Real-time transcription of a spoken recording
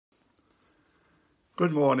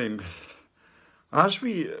Good morning. As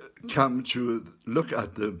we come to look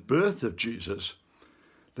at the birth of Jesus,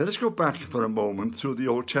 let us go back for a moment through the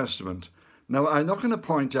Old Testament. Now, I'm not going to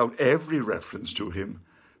point out every reference to him,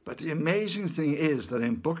 but the amazing thing is that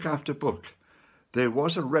in book after book, there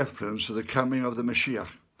was a reference to the coming of the Messiah,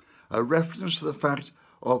 a reference to the fact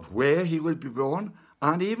of where he would be born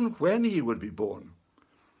and even when he would be born.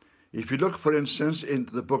 If you look, for instance,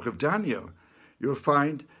 into the book of Daniel, you'll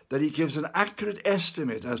find that he gives an accurate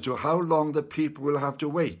estimate as to how long the people will have to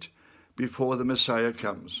wait before the Messiah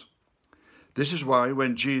comes. This is why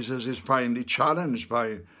when Jesus is finally challenged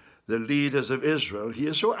by the leaders of Israel, he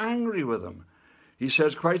is so angry with them. He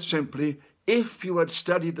says quite simply, if you had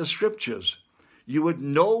studied the scriptures, you would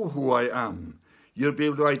know who I am. You'll be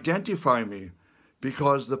able to identify me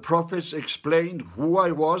because the prophets explained who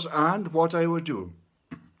I was and what I would do.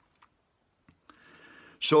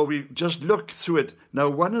 So we just look through it. Now,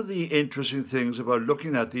 one of the interesting things about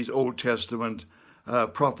looking at these Old Testament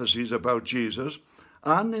prophecies about Jesus,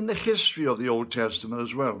 and in the history of the Old Testament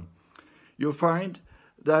as well, you'll find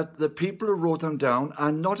that the people who wrote them down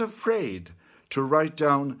are not afraid to write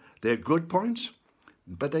down their good points,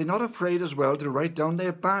 but they're not afraid as well to write down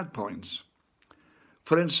their bad points.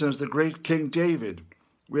 For instance, the great King David,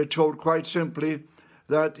 we're told quite simply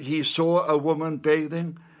that he saw a woman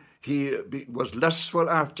bathing. He was lustful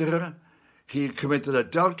after her. He committed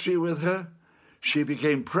adultery with her. She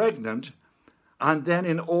became pregnant. And then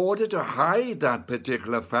in order to hide that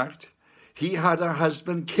particular fact, he had her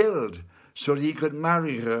husband killed so that he could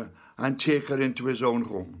marry her and take her into his own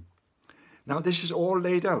home. Now, this is all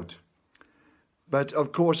laid out. But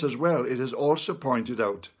of course, as well, it is also pointed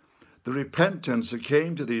out the repentance that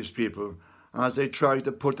came to these people as they tried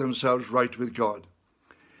to put themselves right with God.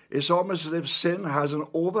 It's almost as if sin has an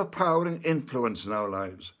overpowering influence in our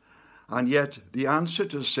lives. And yet the answer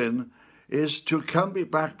to sin is to come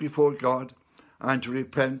back before God and to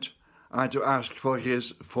repent and to ask for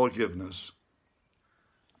his forgiveness.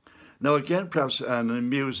 Now again, perhaps an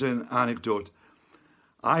amusing anecdote.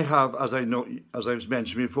 I have, as I've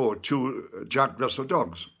mentioned before, 2 Jack Russell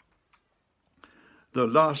dogs. The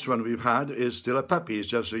last one we've had is still a puppy. He's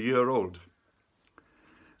just a year old.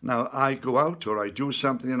 Now, I go out or I do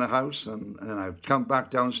something in the house and I come back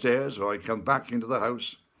downstairs or I come back into the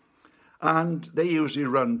house and they usually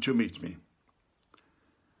run to meet me.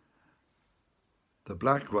 The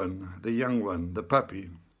black one, the young one, the puppy,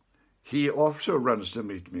 he also runs to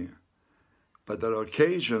meet me. But there are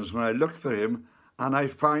occasions when I look for him and I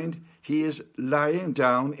find he is lying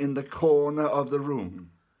down in the corner of the room.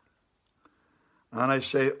 And I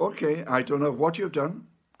say, okay, I don't know what you've done.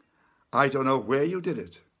 I don't know where you did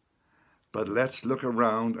it. But let's look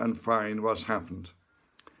around and find what's happened.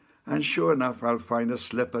 And sure enough, I'll find a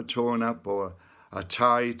slipper torn up or a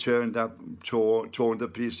tie turned up, torn to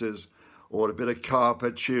pieces, or a bit of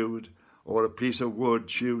carpet chewed, or a piece of wood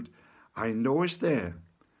chewed. I know it's there.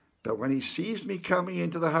 But when he sees me coming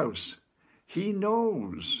into the house, he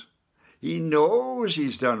knows. He knows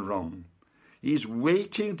he's done wrong. He's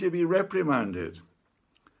waiting to be reprimanded.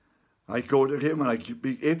 I go to him and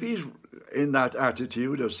if he's in that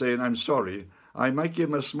attitude of saying, I'm sorry, I might give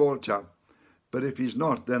him a small tap. But if he's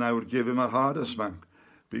not, then I would give him a harder smack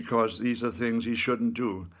because these are things he shouldn't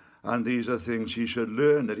do. And these are things he should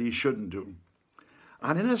learn that he shouldn't do.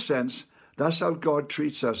 And in a sense, that's how God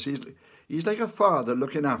treats us. He's like a father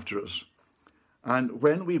looking after us. And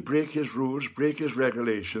when we break his rules, break his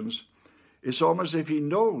regulations, it's almost as if he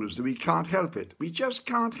knows that we can't help it. We just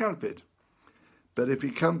can't help it. But if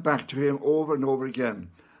we come back to him over and over again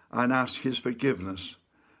and ask his forgiveness,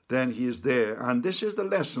 then he is there. And this is the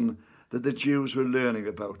lesson that the Jews were learning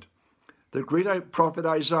about. The great prophet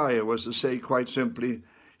Isaiah was to say quite simply,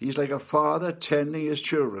 he's like a father tending his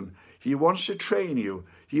children. He wants to train you.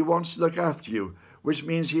 He wants to look after you, which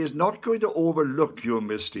means he is not going to overlook your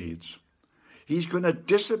misdeeds. He's going to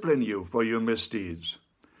discipline you for your misdeeds.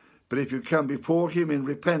 But if you come before him in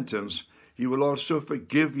repentance, he will also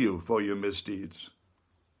forgive you for your misdeeds.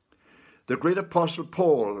 The great apostle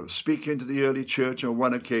Paul, speaking to the early church on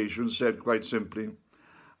one occasion, said quite simply,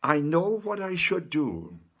 I know what I should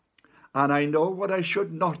do, and I know what I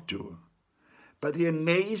should not do. But the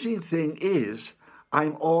amazing thing is,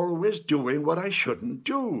 I'm always doing what I shouldn't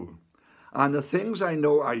do. And the things I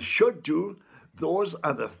know I should do, those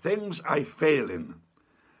are the things I fail in.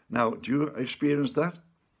 Now, do you experience that?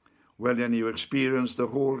 Well, then you experience the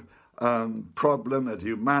whole problem that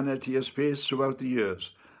humanity has faced throughout the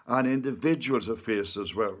years, and individuals have faced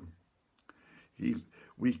as well.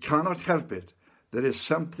 We cannot help it. There is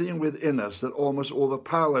something within us that almost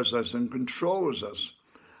overpowers us and controls us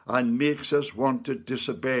and makes us want to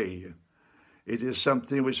disobey. it is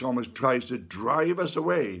something which almost tries to drive us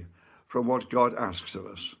away from what God asks of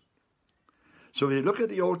us. So when you look at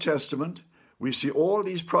the Old Testament, we see all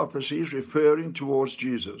these prophecies referring towards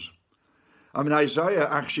Jesus. I mean, Isaiah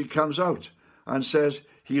actually comes out and says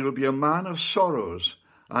he will be a man of sorrows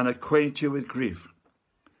and acquainted with grief.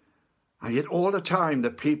 And yet all the time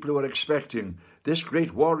the people were expecting this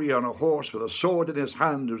great warrior on a horse with a sword in his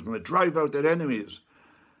hand who's going to drive out their enemies.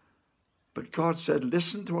 But God said,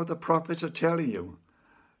 listen to what the prophets are telling you.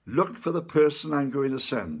 Look for the person I'm going to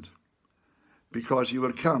send, because he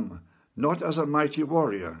will come not as a mighty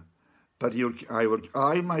warrior, but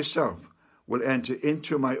I myself will enter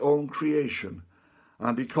into my own creation.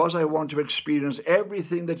 And because I want to experience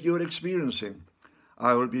everything that you're experiencing,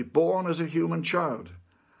 I will be born as a human child.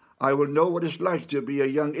 I will know what it's like to be a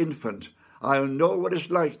young infant. I'll know what it's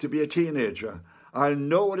like to be a teenager. I'll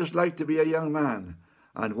know what it's like to be a young man.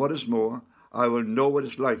 And what is more, I will know what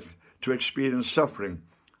it's like to experience suffering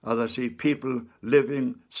as I see people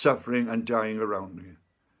living, suffering, and dying around me.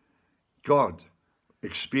 God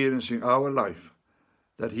experiencing our life,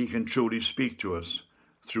 that he can truly speak to us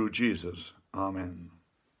through Jesus. Amen.